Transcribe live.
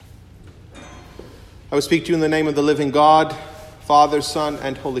I will speak to you in the name of the living God, Father, Son,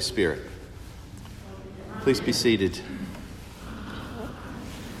 and Holy Spirit. Please be seated.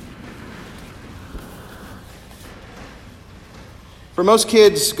 For most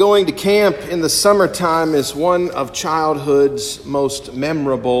kids, going to camp in the summertime is one of childhood's most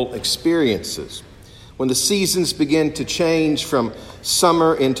memorable experiences. When the seasons begin to change from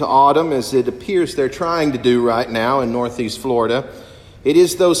summer into autumn, as it appears they're trying to do right now in Northeast Florida, it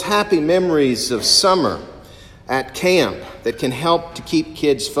is those happy memories of summer at camp that can help to keep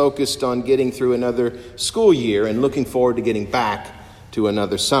kids focused on getting through another school year and looking forward to getting back to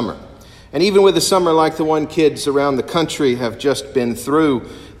another summer. And even with a summer like the one kids around the country have just been through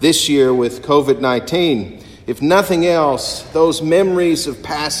this year with COVID-19, if nothing else, those memories of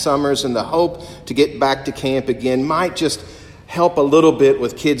past summers and the hope to get back to camp again might just help a little bit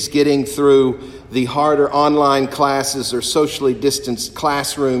with kids getting through the harder online classes or socially distanced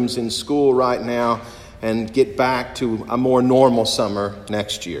classrooms in school right now and get back to a more normal summer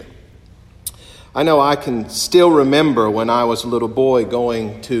next year. I know I can still remember when I was a little boy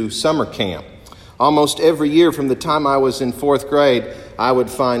going to summer camp. Almost every year from the time I was in fourth grade, I would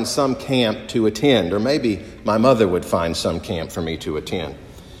find some camp to attend, or maybe my mother would find some camp for me to attend.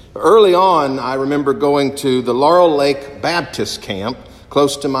 Early on, I remember going to the Laurel Lake Baptist Camp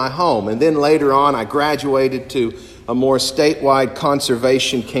close to my home. And then later on, I graduated to a more statewide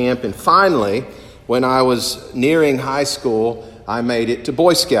conservation camp. And finally, when I was nearing high school, I made it to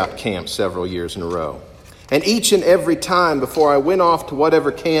Boy Scout camp several years in a row. And each and every time before I went off to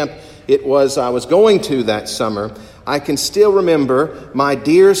whatever camp it was I was going to that summer, I can still remember my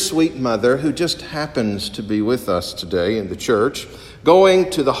dear sweet mother, who just happens to be with us today in the church, going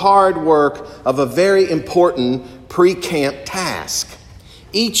to the hard work of a very important pre-camp task.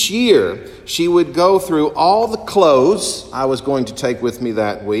 Each year, she would go through all the clothes I was going to take with me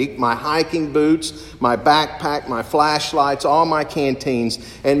that week, my hiking boots, my backpack, my flashlights, all my canteens,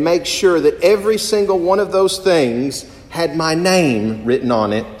 and make sure that every single one of those things had my name written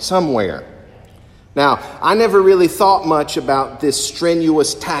on it somewhere. Now, I never really thought much about this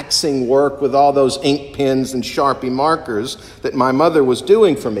strenuous, taxing work with all those ink pens and Sharpie markers that my mother was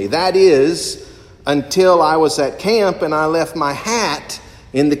doing for me. That is, until I was at camp and I left my hat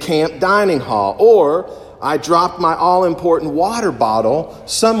in the camp dining hall, or I dropped my all-important water bottle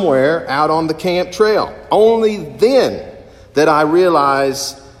somewhere out on the camp trail. Only then did I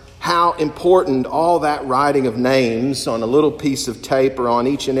realize how important all that writing of names on a little piece of tape or on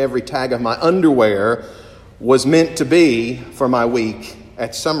each and every tag of my underwear was meant to be for my week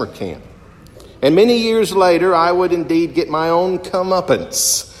at summer camp. And many years later, I would indeed get my own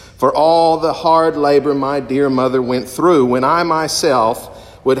comeuppance for all the hard labor my dear mother went through when I myself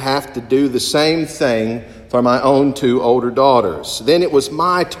would have to do the same thing for my own two older daughters. Then it was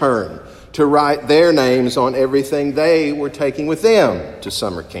my turn to write their names on everything they were taking with them to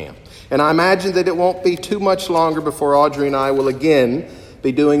summer camp. And I imagine that it won't be too much longer before Audrey and I will again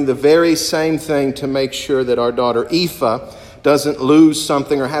be doing the very same thing to make sure that our daughter Aoife doesn't lose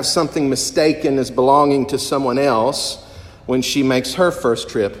something or have something mistaken as belonging to someone else when she makes her first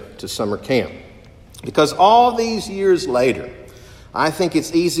trip to summer camp. Because all these years later, I think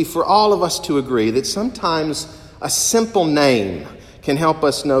it's easy for all of us to agree that sometimes a simple name can help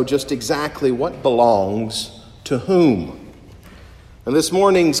us know just exactly what belongs to whom. In this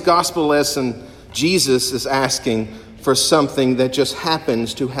morning's gospel lesson, Jesus is asking for something that just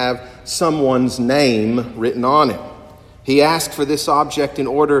happens to have someone's name written on it. He asked for this object in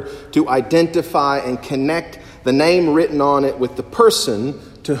order to identify and connect the name written on it with the person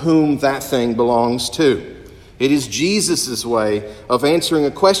to whom that thing belongs to. It is Jesus' way of answering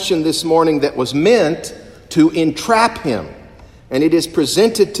a question this morning that was meant to entrap him. And it is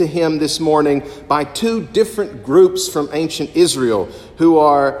presented to him this morning by two different groups from ancient Israel who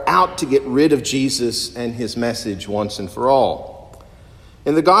are out to get rid of Jesus and his message once and for all.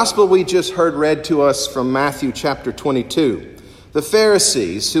 In the gospel we just heard read to us from Matthew chapter 22, the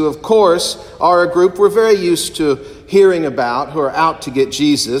Pharisees, who of course are a group we're very used to hearing about, who are out to get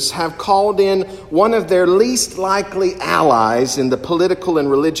Jesus, have called in one of their least likely allies in the political and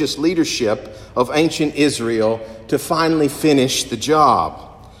religious leadership of ancient Israel to finally finish the job.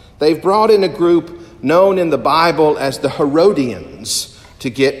 They've brought in a group known in the Bible as the Herodians to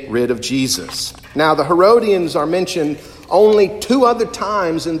get rid of Jesus. Now, the Herodians are mentioned only 2 other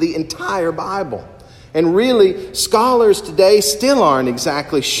times in the entire Bible. And really, scholars today still aren't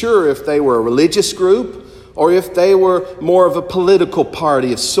exactly sure if they were a religious group or if they were more of a political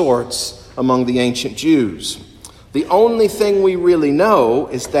party of sorts among the ancient Jews. The only thing we really know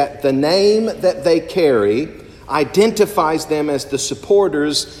is that the name that they carry identifies them as the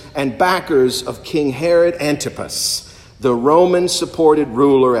supporters and backers of King Herod Antipas, the Roman-supported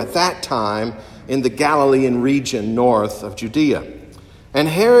ruler at that time in the Galilean region north of Judea. And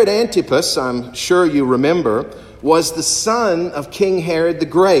Herod Antipas, I'm sure you remember, was the son of King Herod the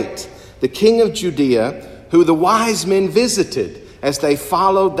Great, the king of Judea, who the wise men visited as they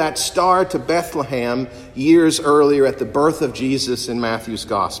followed that star to Bethlehem years earlier at the birth of Jesus in Matthew's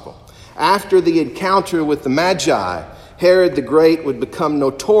Gospel. After the encounter with the Magi, Herod the Great would become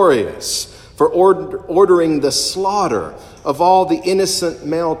notorious for ordering the slaughter of all the innocent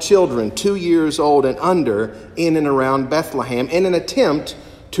male children 2 years old and under in and around Bethlehem in an attempt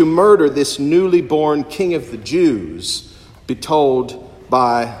to murder this newly born king of the Jews, betold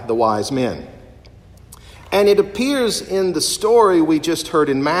by the wise men. And it appears in the story we just heard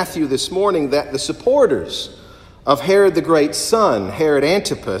in Matthew this morning that the supporters of Herod the Great's son, Herod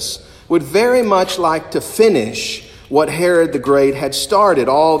Antipas, would very much like to finish what Herod the Great had started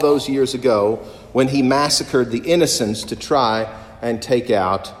all those years ago when he massacred the innocents to try and take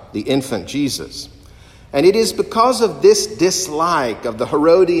out the infant Jesus. And it is because of this dislike of the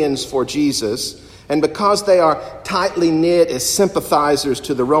Herodians for Jesus, and because they are tightly knit as sympathizers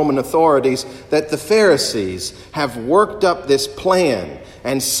to the Roman authorities, that the Pharisees have worked up this plan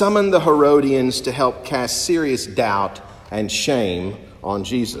and summoned the Herodians to help cast serious doubt and shame on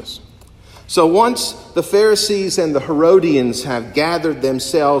Jesus. So once the Pharisees and the Herodians have gathered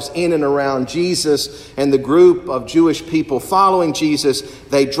themselves in and around Jesus and the group of Jewish people following Jesus,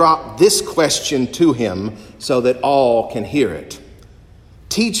 they drop this question to him so that all can hear it.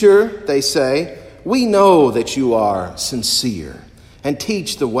 "Teacher," they say, "we know that you are sincere and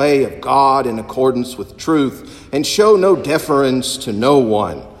teach the way of God in accordance with truth and show no deference to no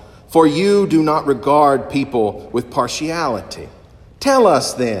one, for you do not regard people with partiality. Tell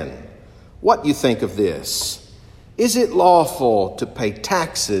us then what you think of this. Is it lawful to pay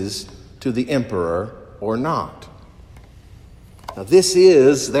taxes to the emperor or not?" Now, this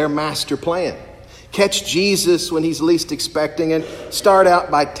is their master plan. Catch Jesus when he's least expecting and start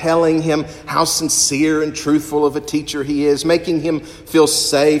out by telling him how sincere and truthful of a teacher he is, making him feel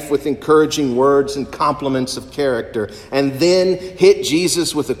safe with encouraging words and compliments of character, and then hit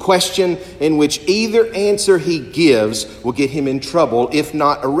Jesus with a question in which either answer he gives will get him in trouble, if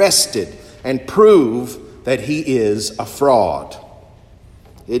not arrested, and prove that he is a fraud.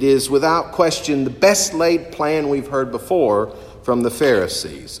 It is without question the best laid plan we've heard before from the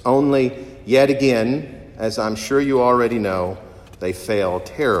Pharisees. Only, yet again, as I'm sure you already know, they fail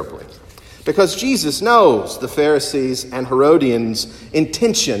terribly. Because Jesus knows the Pharisees and Herodians'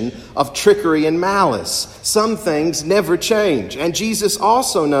 intention of trickery and malice. Some things never change. And Jesus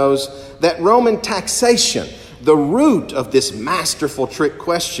also knows that Roman taxation, the root of this masterful trick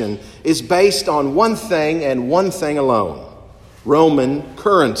question, is based on one thing and one thing alone: Roman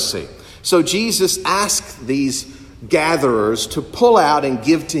currency. So Jesus asked these gatherers to pull out and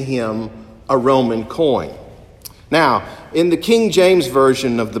give to him a Roman coin. Now, in the King James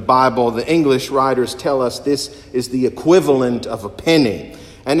Version of the Bible, the English writers tell us this is the equivalent of a penny.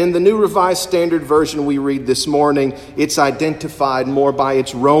 And in the New Revised Standard Version we read this morning, it's identified more by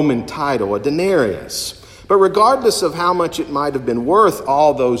its Roman title, a denarius. But regardless of how much it might have been worth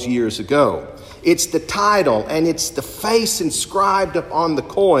all those years ago, it's the title and it's the face inscribed upon the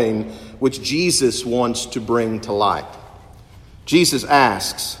coin which Jesus wants to bring to light. Jesus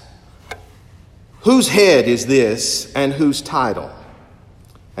asks, "Whose head is this and whose title?"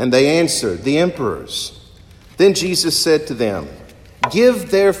 And they answered, "The emperor's." Then Jesus said to them, "Give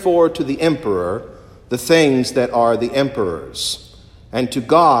therefore to the emperor the things that are the emperor's, and to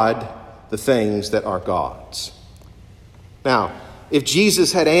God the things that are God's." Now, if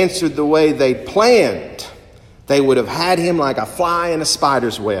Jesus had answered the way they planned, they would have had him like a fly in a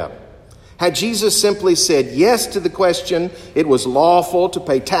spider's web. Had Jesus simply said yes to the question, it was lawful to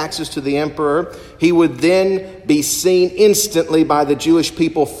pay taxes to the emperor, he would then be seen instantly by the Jewish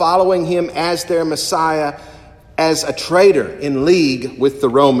people following him as their Messiah, as a traitor in league with the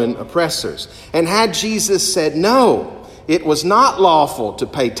Roman oppressors. And had Jesus said no, it was not lawful to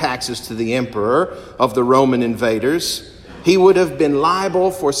pay taxes to the emperor of the Roman invaders, he would have been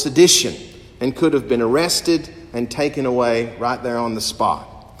liable for sedition and could have been arrested and taken away right there on the spot.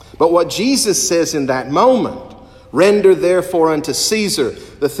 But what Jesus says in that moment, "Render therefore unto Caesar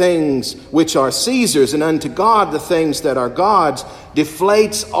the things which are Caesar's, and unto God the things that are God's,"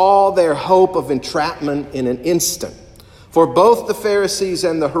 deflates all their hope of entrapment in an instant. For both the Pharisees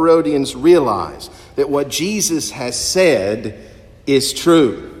and the Herodians realize that what Jesus has said is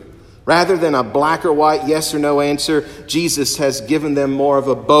true. Rather than a black or white yes or no answer, Jesus has given them more of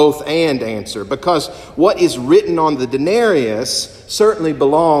a both and answer, because what is written on the denarius certainly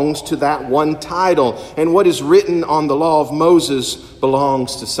belongs to that one title, and what is written on the law of Moses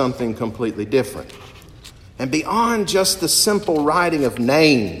belongs to something completely different. And beyond just the simple writing of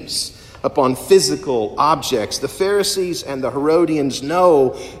names upon physical objects, the Pharisees and the Herodians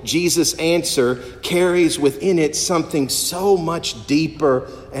know Jesus' answer carries within it something so much deeper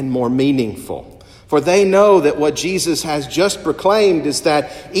and more meaningful. For they know that what Jesus has just proclaimed is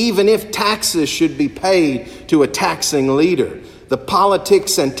that even if taxes should be paid to a taxing leader, the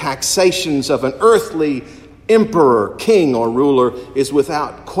politics and taxations of an earthly emperor, king, or ruler is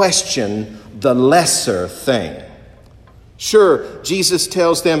without question the lesser thing. Sure, Jesus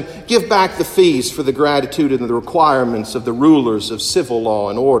tells them, give back the fees for the gratitude and the requirements of the rulers of civil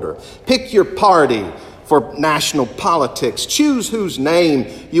law and order. Pick your party for national politics. Choose whose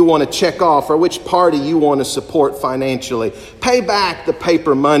name you want to check off or which party you want to support financially. Pay back the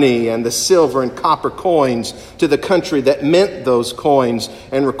paper money and the silver and copper coins to the country that mint those coins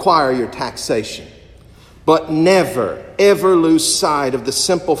and require your taxation. But never, ever lose sight of the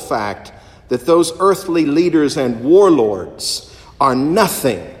simple fact that those earthly leaders and warlords are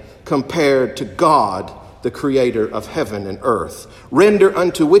nothing compared to God, the creator of heaven and earth. Render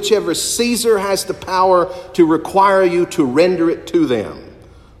unto whichever Caesar has the power to require you to render it to them,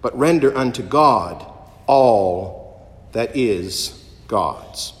 but render unto God all that is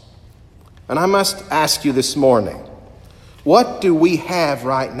God's. And I must ask you this morning, what do we have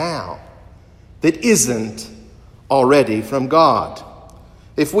right now that isn't already from God?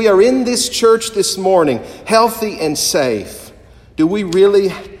 If we are in this church this morning, healthy and safe, do we really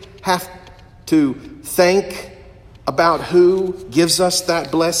have to think about who gives us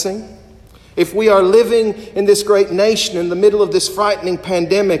that blessing? If we are living in this great nation in the middle of this frightening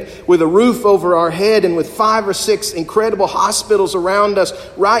pandemic with a roof over our head and with 5 or 6 incredible hospitals around us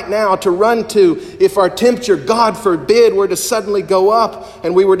right now to run to if our temperature, God forbid, were to suddenly go up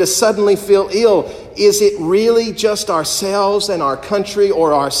and we were to suddenly feel ill, is it really just ourselves and our country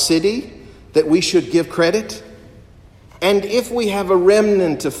or our city that we should give credit? And if we have a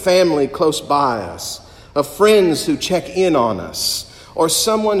remnant of family close by us, of friends who check in on us, or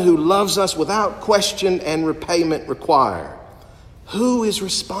someone who loves us without question and repayment required, who is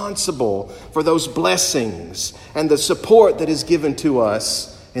responsible for those blessings and the support that is given to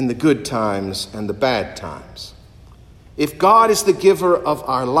us in the good times and the bad times? If God is the giver of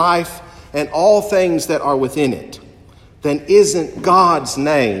our life and all things that are within it, then isn't God's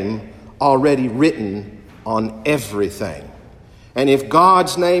name already written on everything? And if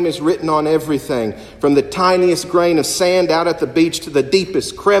God's name is written on everything, from the tiniest grain of sand out at the beach to the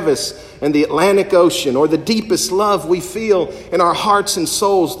deepest crevice in the Atlantic Ocean, or the deepest love we feel in our hearts and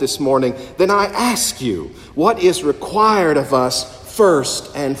souls this morning, then I ask you, what is required of us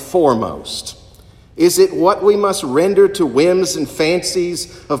first and foremost? Is it what we must render to whims and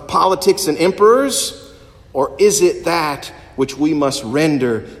fancies of politics and emperors? Or is it that which we must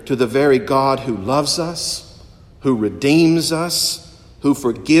render to the very God who loves us, who redeems us, who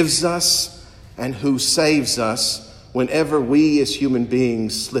forgives us, and who saves us whenever we as human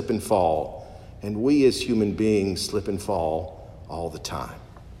beings slip and fall? And we as human beings slip and fall all the time.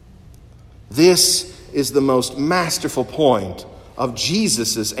 This is the most masterful point of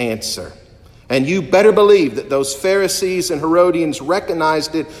Jesus' answer. And you better believe that those Pharisees and Herodians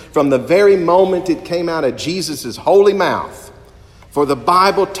recognized it from the very moment it came out of Jesus' holy mouth. For the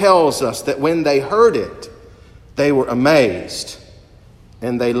Bible tells us that when they heard it, they were amazed,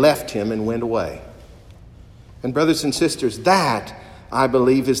 and they left him and went away. And brothers and sisters, that, I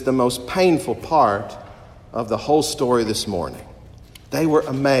believe, is the most painful part of the whole story this morning. They were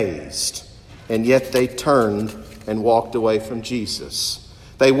amazed, and yet they turned and walked away from Jesus.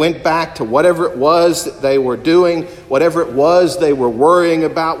 They went back to whatever it was that they were doing, whatever it was they were worrying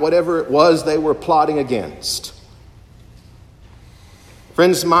about, whatever it was they were plotting against.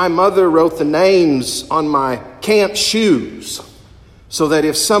 Friends, my mother wrote the names on my camp shoes so that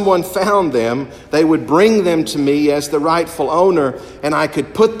if someone found them, they would bring them to me as the rightful owner, and I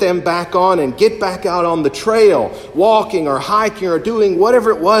could put them back on and get back out on the trail, walking or hiking or doing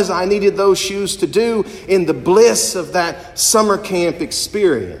whatever it was I needed those shoes to do in the bliss of that summer camp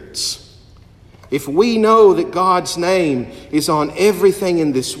experience. If we know that God's name is on everything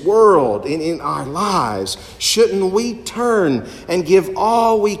in this world and in our lives, shouldn't we turn and give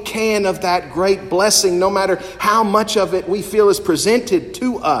all we can of that great blessing, no matter how much of it we feel is presented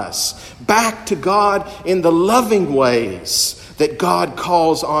to us, back to God in the loving ways that God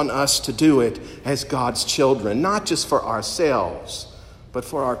calls on us to do it as God's children, not just for ourselves, but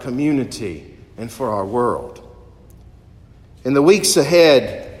for our community and for our world. In the weeks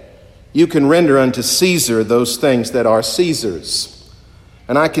ahead, you can render unto Caesar those things that are Caesar's.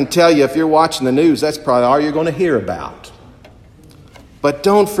 And I can tell you, if you're watching the news, that's probably all you're going to hear about. But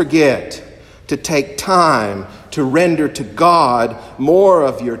don't forget to take time to render to God more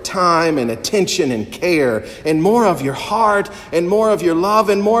of your time and attention and care, and more of your heart and more of your love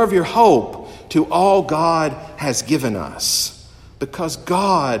and more of your hope to all God has given us. Because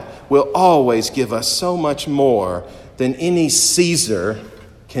God will always give us so much more than any Caesar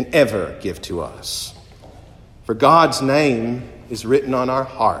can ever give to us. For God's name is written on our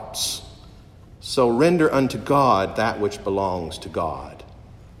hearts. So render unto God that which belongs to God.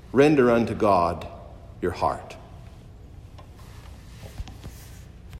 Render unto God your heart.